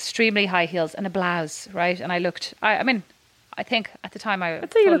proud of, and extremely high heels and a blouse, right? And I looked, I mean, I think at the time I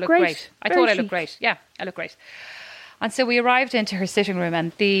thought I looked great. I thought I looked great. Yeah, I looked great. And so we arrived into her sitting room,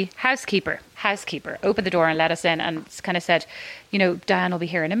 and the housekeeper opened the door and let us in and kind of said, you know, Diane will be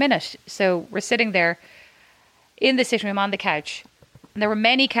here in a minute. So we're sitting there in the sitting room on the couch. And there were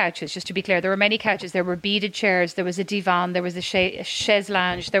many couches, just to be clear. There were many couches. There were beaded chairs. There was a divan. There was a chaise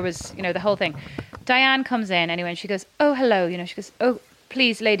lounge. There was, you know, the whole thing. Diane comes in anyway, and she goes, oh, hello. You know, she goes, oh,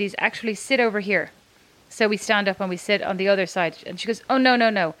 please, ladies, actually sit over here. So we stand up and we sit on the other side. And she goes, oh,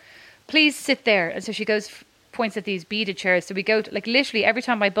 no. Please sit there. And so she goes, points at these beaded chairs. So we go to, like, literally every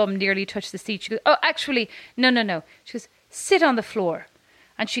time my bum nearly touched the seat, she goes, oh, actually, no. She goes, sit on the floor.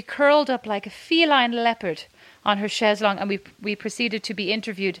 And she curled up like a feline leopard on her chaise longue, and we proceeded to be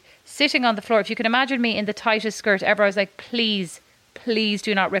interviewed sitting on the floor. If you can imagine me in the tightest skirt ever, I was like, please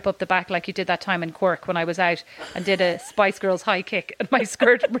do not rip up the back like you did that time in Cork when I was out and did a Spice Girls high kick and my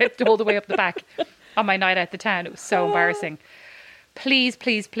skirt ripped all the way up the back on my night out the town. It was so embarrassing.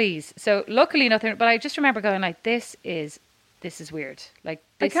 Please. So luckily nothing, but I just remember going like, this is weird. Like,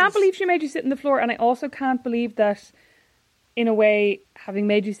 I can't believe she made you sit on the floor, and I also can't believe that, in a way, having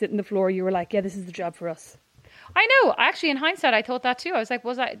made you sit on the floor, you were like, yeah, this is the job for us. I know. Actually, in hindsight, I thought that too. I was like,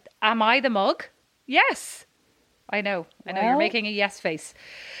 am I the mug? Yes. I know. You're making a yes face.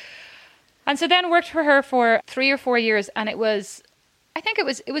 And so then worked for her for 3 or 4 years. And it was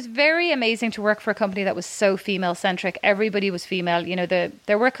very amazing to work for a company that was so female centric. Everybody was female. You know,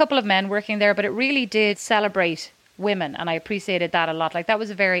 there were a couple of men working there, but it really did celebrate women. And I appreciated that a lot. Like, that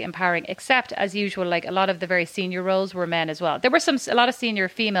was very empowering, except as usual, like a lot of the very senior roles were men as well. There were a lot of senior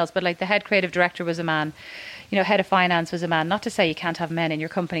females, but like the head creative director was a man. You know, head of finance was a man. Not to say you can't have men in your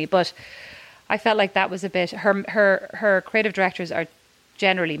company, but I felt like that was a bit. Her creative directors are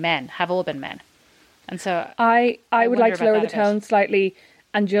generally men, have all been men, and so I would like to lower the tone slightly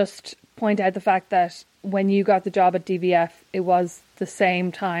and just point out the fact that when you got the job at DVF, it was the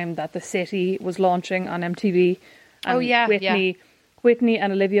same time that The City was launching on MTV. And Whitney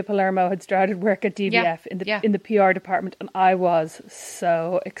and Olivia Palermo had started work at DVF in the PR department, and I was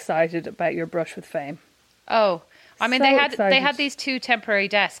so excited about your brush with fame. Oh, I mean, they had these 2 temporary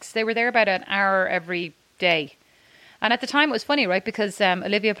desks. They were there about an hour every day. And at the time it was funny, right? Because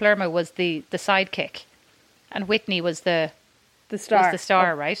Olivia Palermo was the sidekick and Whitney was the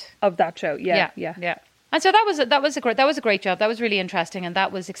star, right? Of that show. Yeah. And so that was a great job. That was really interesting, and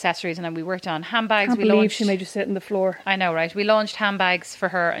that was accessories, and then we worked on handbags. I can't believe she made you sit on the floor. I know, right? We launched handbags for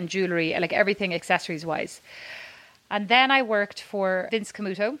her and jewellery, like everything accessories wise. And then I worked for Vince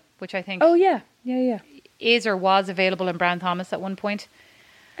Camuto, which I think is or was available in Brown Thomas at one point.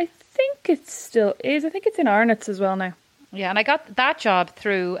 I think it still is. I think it's in Arnott's as well now. Yeah, and I got that job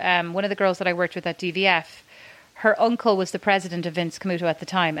through one of the girls that I worked with at DVF. Her uncle was the president of Vince Camuto at the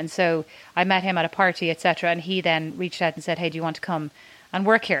time, and so I met him at a party, etc. And he then reached out and said, "Hey, do you want to come and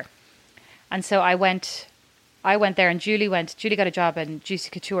work here?" And so I went there, and Julie got a job in Juicy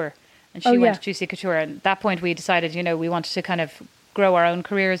Couture, and she went to Juicy Couture. And at that point, we decided, we wanted to kind of grow our own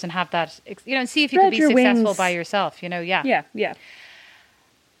careers and have that, and see if you could be successful by yourself, Yeah.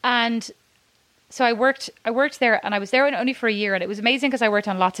 And so I worked there, and I was there only for a year, and it was amazing because I worked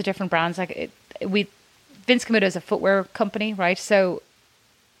on lots of different brands. Vince Camuto is a footwear company, right? So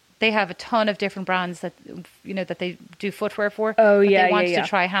they have a ton of different brands that they do footwear for. Oh, They wanted to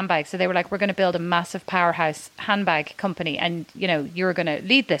try handbags, so they were like, "We're going to build a massive powerhouse handbag company, and you're going to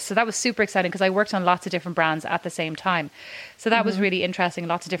lead this." So that was super exciting because I worked on lots of different brands at the same time. So that was really interesting.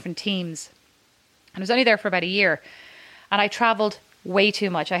 Lots of different teams, and I was only there for about a year, and I travelled way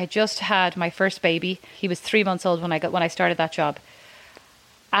too much. I had just had my first baby. He was 3 months old when I started that job.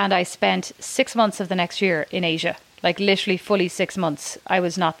 And I spent 6 months of the next year in Asia, like literally fully 6 months. I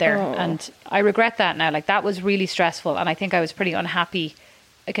was not there. Oh. And I regret that now. Like, that was really stressful. And I think I was pretty unhappy,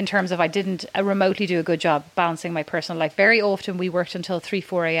 like, in terms of I didn't remotely do a good job balancing my personal life. Very often we worked until 3,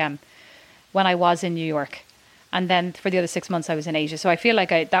 4 a.m. when I was in New York. And then for the other 6 months I was in Asia. So I feel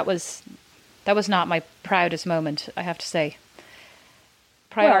like that was not my proudest moment, I have to say.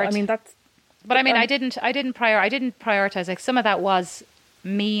 Well, I mean, that's... But I mean, I didn't prioritize. Like, some of that was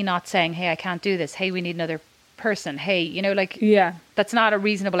me not saying, "Hey, I can't do this. Hey, we need another person. Hey," that's not a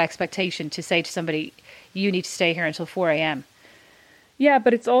reasonable expectation to say to somebody, "You need to stay here until 4 a.m." Yeah,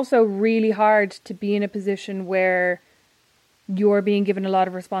 but it's also really hard to be in a position where you're being given a lot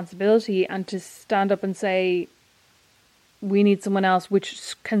of responsibility and to stand up and say, "We need someone else,"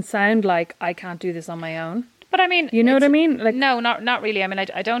 which can sound like I can't do this on my own. But I mean, you know what I mean? Like, no, not really. I mean,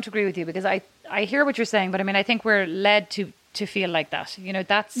 I don't agree with you, because I hear what you're saying, but I mean, I think we're led to feel like that. You know,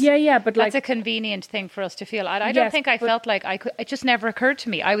 that's but that's a convenient thing for us to feel. I don't think I felt like I could. It just never occurred to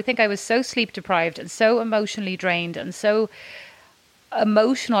me. I would think I was so sleep deprived and so emotionally drained and so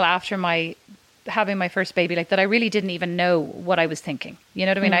emotional after having my first baby, like that I really didn't even know what I was thinking. You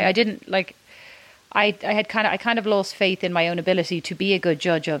know what I mean? I didn't like. I kind of lost faith in my own ability to be a good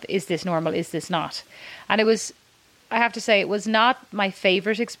judge of, is this normal, is this not? And it was, I have to say, it was not my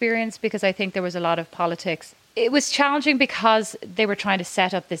favorite experience, because I think there was a lot of politics. It was challenging because they were trying to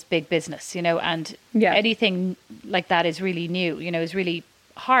set up this big business, you know, and anything like that is really new, you know, is really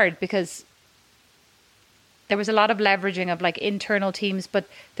hard, because there was a lot of leveraging of like internal teams, but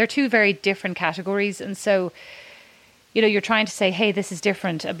they're two very different categories. And so, you know, you're trying to say, hey, this is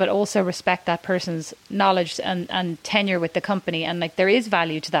different, but also respect that person's knowledge and tenure with the company. And like, there is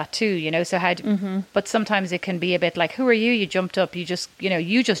value to that too, you know, so but sometimes it can be a bit like, who are you? You jumped up, you just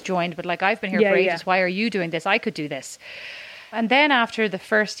joined, but like, I've been here for ages. Why are you doing this? I could do this. And then after the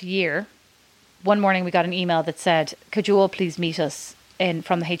first year, one morning we got an email that said, could you all please meet us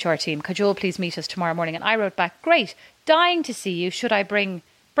from the HR team? Could you all please meet us tomorrow morning? And I wrote back, great, dying to see you. Should I bring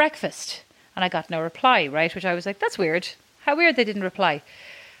breakfast? And I got no reply, right? Which I was like, that's weird. How weird they didn't reply.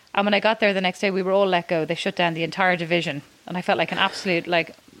 And when I got there the next day, we were all let go. They shut down the entire division. And I felt like an absolute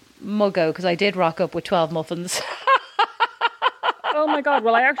like muggo, because I did rock up with 12 muffins. Oh my God.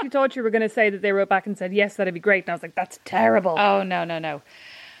 Well, I actually thought you were going to say that they wrote back and said, yes, that'd be great. And I was like, that's terrible. Oh, no.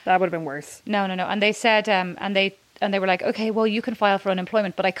 That would have been worse. No. And they said, and they were like, okay, well, you can file for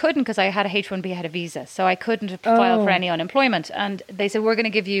unemployment. But I couldn't, because I had a H-1B, I had a visa. So I couldn't file for any unemployment. And they said, we're going to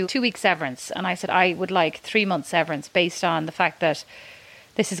give you 2 weeks severance. And I said, I would like 3 months severance, based on the fact that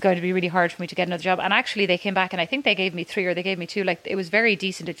this is going to be really hard for me to get another job. And actually they came back, and I think they gave me 3 or they gave me 2. Like, it was very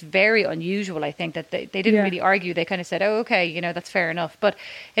decent. It's very unusual, I think, that they didn't really argue. They kind of said, oh, okay, you know, that's fair enough. But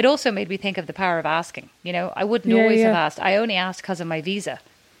it also made me think of the power of asking. You know, I wouldn't always have asked. I only asked because of my visa.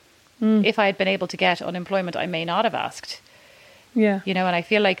 If I had been able to get unemployment, I may not have asked. Yeah. You know, and I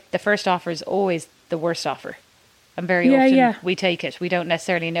feel like the first offer is always the worst offer. And very often we take it. We don't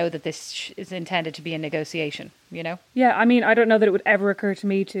necessarily know that this is intended to be a negotiation, you know? Yeah, I mean, I don't know that it would ever occur to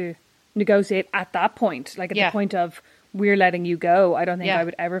me to negotiate at that point. Like, at the point of, we're letting you go. I don't think I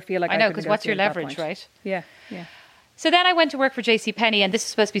would ever feel like I know, because what's your leverage, right? Yeah. So then I went to work for JCPenney, and this was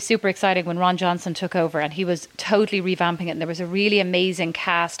supposed to be super exciting when Ron Johnson took over, and he was totally revamping it. And there was a really amazing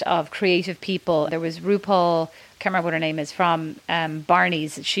cast of creative people. There was RuPaul, can't remember what her name is, from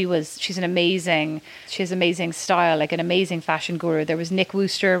Barney's. She has amazing style, like an amazing fashion guru. There was Nick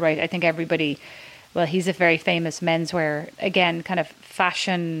Wooster, right? I think everybody, well, he's a very famous menswear, again, kind of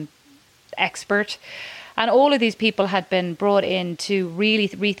fashion expert. And all of these people had been brought in to really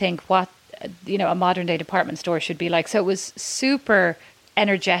rethink what, you know, a modern day department store should be like. So it was super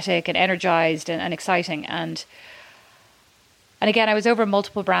energetic and energized and exciting. And again, I was over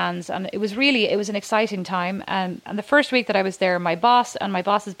multiple brands, and it was an exciting time. And the first week that I was there, my boss and my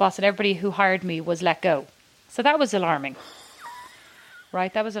boss's boss and everybody who hired me was let go. So that was alarming.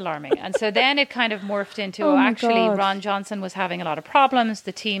 Right, that was alarming. And so then it kind of morphed into, Ron Johnson was having a lot of problems.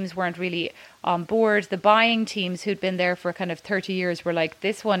 The teams weren't really on board. The buying teams who'd been there for kind of 30 years were like,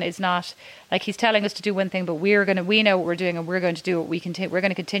 this one is not, like, he's telling us to do one thing, but we know what we're doing, and we're going to do what we're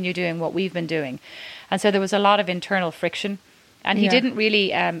going to continue doing what we've been doing. And so there was a lot of internal friction. And he didn't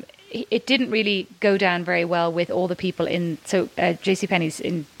really, it didn't really go down very well with all the people JCPenney's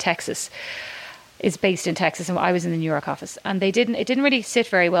in Texas. Is based in Texas, and I was in the New York office, and it didn't really sit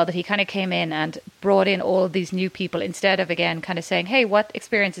very well that he kind of came in and brought in all of these new people, instead of, again, kind of saying, hey, what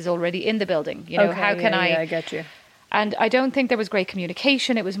experience is already in the building? You know, how can I get you? And I don't think there was great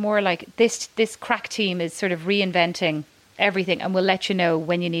communication. It was more like this crack team is sort of reinventing everything, and we'll let you know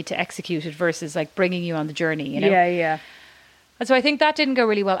when you need to execute it, versus like bringing you on the journey, you know? Yeah. And so I think that didn't go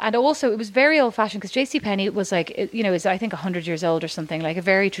really well. And also it was very old fashioned, because JCPenney was like, you know, is I think 100 years old or something, like a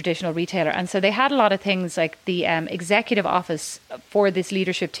very traditional retailer. And so they had a lot of things, like the executive office for this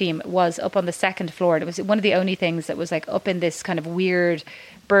leadership team was up on the second floor. And it was one of the only things that was like up in this kind of weird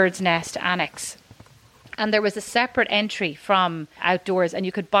bird's nest annex. And there was a separate entry from outdoors, and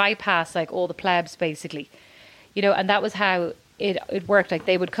you could bypass like all the plebs basically, you know, and that was how it worked. Like,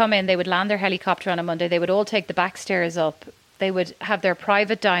 they would come in, they would land their helicopter on a Monday, they would all take the back stairs up. They would have their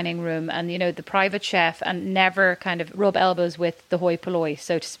private dining room and, you know, the private chef, and never kind of rub elbows with the hoi polloi,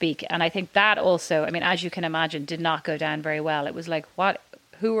 so to speak. And I think that also, I mean, as you can imagine, did not go down very well. It was like, what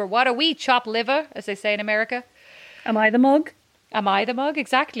are we, chopped liver, as they say in America? Am I the mug? Am I the mug?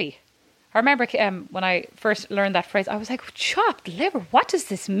 Exactly. I remember when I first learned that phrase, I was like, chopped liver, what does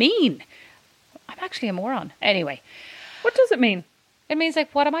this mean? I'm actually a moron. Anyway. What does it mean? It means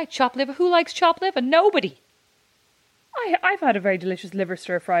like, what am I? Chopped liver? Who likes chopped liver? Nobody. I've had a very delicious liver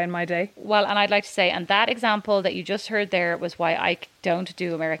stir fry in my day. Well, and I'd like to say, and that example that you just heard there was why I don't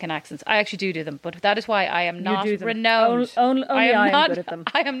do American accents. I actually do them, but that is why I am not renowned. Only I am good at them.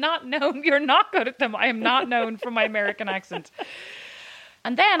 I am not known. You're not good at them. I am not known for my American accent.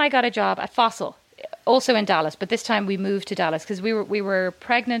 And then I got a job at Fossil, also in Dallas, but this time we moved to Dallas because we were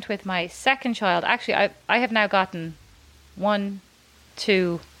pregnant with my second child. Actually, I have now gotten 1,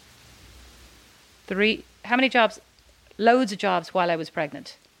 2, 3. How many jobs? Loads of jobs while I was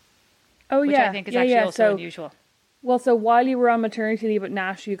pregnant. Oh, which yeah. I think is actually also unusual. Well, so while you were on maternity leave at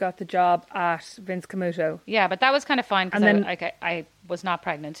Nash, you got the job at Vince Camuto. Yeah, but that was kind of fine because I was not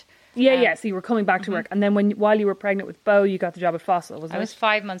pregnant. Yeah, so you were coming back to work. And then while you were pregnant with Bo, you got the job at Fossil, wasn't it? I was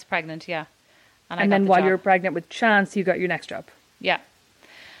 5 months pregnant, yeah. And then while you were pregnant with Chance, you got your next job. Yeah.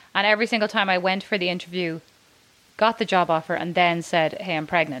 And every single time I went for the interview, got the job offer, and then said, hey, I'm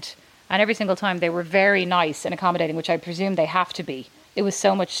pregnant. And every single time they were very nice and accommodating, which I presume they have to be. It was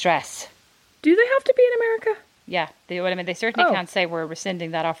so much stress. Do they have to be in America? Yeah. They certainly can't say we're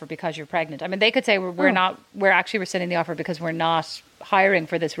rescinding that offer because you're pregnant. I mean, they could say we're actually rescinding the offer because we're not hiring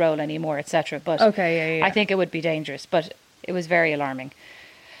for this role anymore, etc. But I think it would be dangerous. But it was very alarming.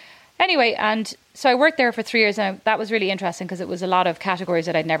 Anyway, and so I worked there for 3 years, and that was really interesting because it was a lot of categories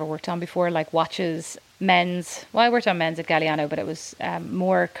that I'd never worked on before, like watches, men's. Well, I worked on men's at Galliano, but it was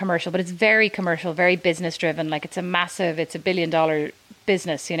more commercial. But it's very commercial, very business driven. Like it's a $1 billion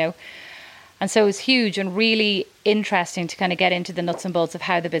business, you know. And so it was huge and really interesting to kind of get into the nuts and bolts of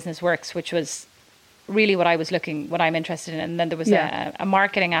how the business works, which was really what I'm interested in. And then there was a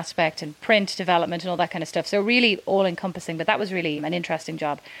marketing aspect and print development and all that kind of stuff. So really all encompassing, but that was really an interesting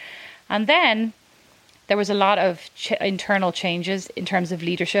job. And then there was a lot of internal changes in terms of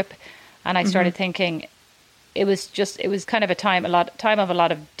leadership. And I started thinking it was kind of a time of a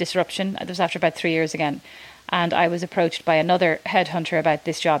lot of disruption. It was after about 3 years again. And I was approached by another headhunter about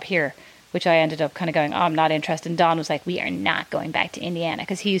this job here, which I ended up kind of going, I'm not interested. And Don was like, we are not going back to Indiana,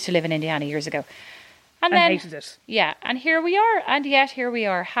 because he used to live in Indiana years ago. And then hated it. Yeah, and here we are. And yet here we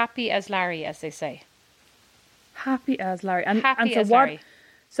are, happy as Larry, as they say. Happy as Larry. Larry.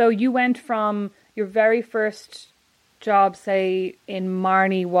 So you went from your very first job, say, in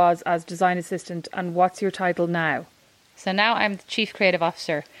Marnie was as design assistant, and what's your title now? So now I'm the Chief Creative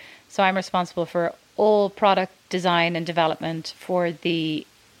Officer. So I'm responsible for all product design and development for the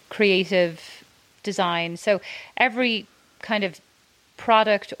creative design. So every kind of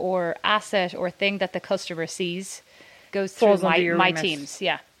product or asset or thing that the customer sees goes through my teams.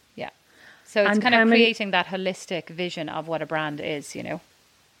 Yeah. So it's kind of creating that holistic vision of what a brand is, you know.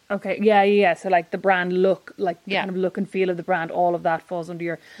 Okay, yeah. So like the brand look, like the kind of look and feel of the brand, all of that falls under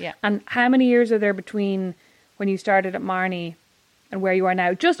your... Yeah. And how many years are there between when you started at Marnie and where you are now?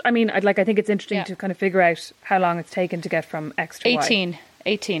 I think it's interesting to kind of figure out how long it's taken to get from X to Y.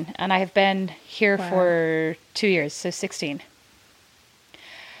 18. And I have been here for 2 years, so 16.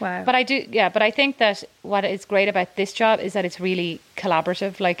 Wow. But I think that what is great about this job is that it's really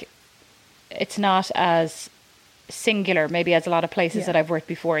collaborative. Like, it's not as singular maybe as a lot of places that I've worked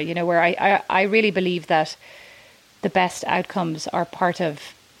before, you know, where I really believe that the best outcomes are part of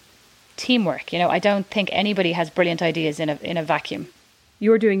teamwork. You know, I don't think anybody has brilliant ideas in a vacuum.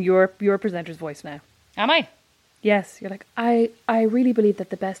 You're doing your presenter's voice now. Am I? Yes, you're like, I really believe that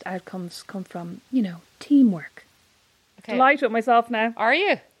the best outcomes come from, you know, teamwork. Okay. Delighted with myself now. Are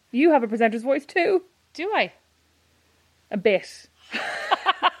you? You have a presenter's voice too. Do I? A bit.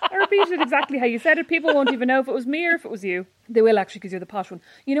 I repeated it exactly how you said it. People won't even know if it was me or if it was you. They will actually, because you're the posh one.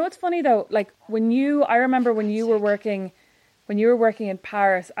 You know what's funny though? Like I remember when you were working in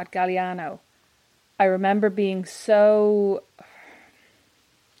Paris at Galliano, I remember being so,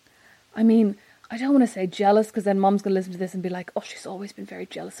 I mean, I don't want to say jealous, because then Mum's going to listen to this and be like, oh, she's always been very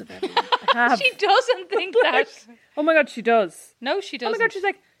jealous of everyone. I have. She doesn't think that. Oh my God, she does. No, she doesn't. Oh my God,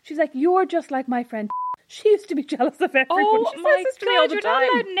 she's like, you're just like my friend. She used to be jealous of everyone. Oh she my says this to me all God, the you're time. not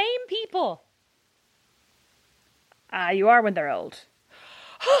allowed to name people. You are when they're old.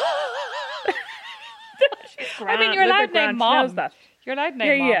 I mean, you're allowed to name Mom. That. You're allowed to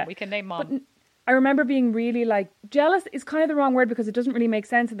name Mom. Yeah. We can name Mom. But I remember being really like, jealous is kind of the wrong word because it doesn't really make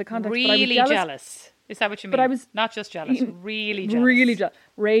sense in the context. Really but I was jealous. Is that what you mean? But I was not just jealous, really jealous. Really jealous.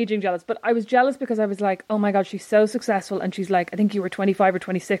 Raging jealous. But I was jealous because I was like, oh my God, she's so successful. And she's like, I think you were 25 or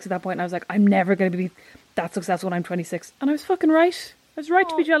 26 at that point. And I was like, I'm never going to be that successful when I'm 26. And I was fucking right. I was right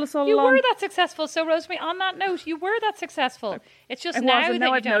to be jealous all along. You were that successful. So, Rosemary, on that note, you were that successful. It's just now that you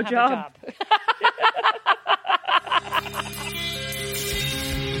don't have a job.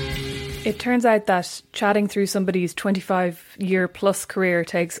 It turns out that chatting through somebody's 25-year plus career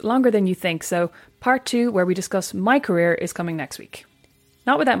takes longer than you think, so part 2, where we discuss my career, is coming next week.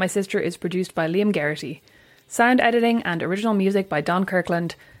 Not Without My Sister is produced by Liam Geraghty. Sound editing and original music by Don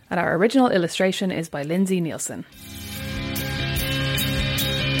Kirkland, and our original illustration is by Lindsay Nielsen.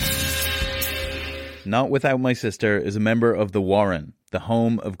 Not Without My Sister is a member of The Warren, the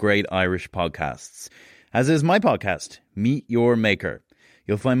home of great Irish podcasts. As is my podcast, Meet Your Maker.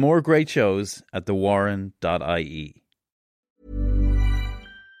 You'll find more great shows at thewarren.ie.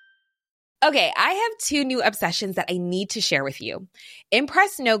 Okay, I have 2 new obsessions that I need to share with you.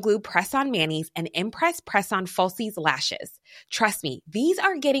 Impress No Glue Press-On Manis and Impress Press-On Falsies Lashes. Trust me, these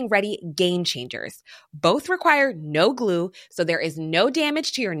are getting ready game changers. Both require no glue, so there is no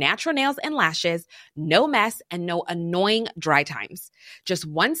damage to your natural nails and lashes, no mess, and no annoying dry times. Just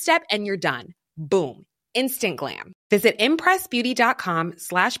one step and you're done. Boom. Instant glam. Visit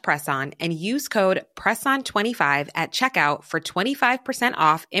impressbeauty.com/presson and use code PRESSON25 at checkout for 25%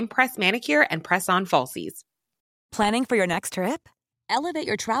 off Impress Manicure and Press-On Falsies. Planning for your next trip? Elevate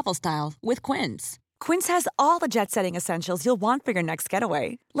your travel style with Quince. Quince has all the jet-setting essentials you'll want for your next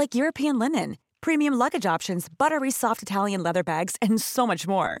getaway, like European linen, premium luggage options, buttery soft Italian leather bags, and so much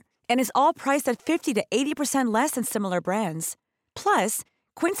more. And is all priced at 50 to 80% less than similar brands. Plus,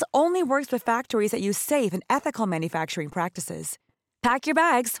 Quince only works with factories that use safe and ethical manufacturing practices. Pack your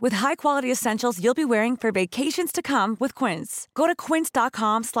bags with high-quality essentials you'll be wearing for vacations to come with Quince. Go to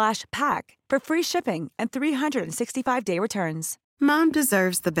quince.com/pack for free shipping and 365-day returns. Mom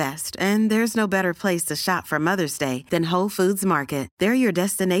deserves the best, and there's no better place to shop for Mother's Day than Whole Foods Market. They're your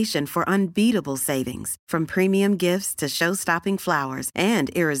destination for unbeatable savings, from premium gifts to show-stopping flowers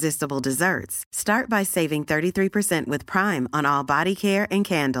and irresistible desserts. Start by saving 33% with Prime on all body care and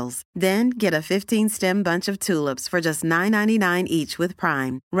candles. Then get a 15-stem bunch of tulips for just $9.99 each with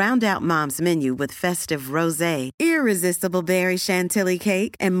Prime. Round out Mom's menu with festive rosé, irresistible berry chantilly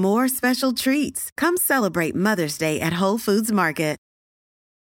cake, and more special treats. Come celebrate Mother's Day at Whole Foods Market.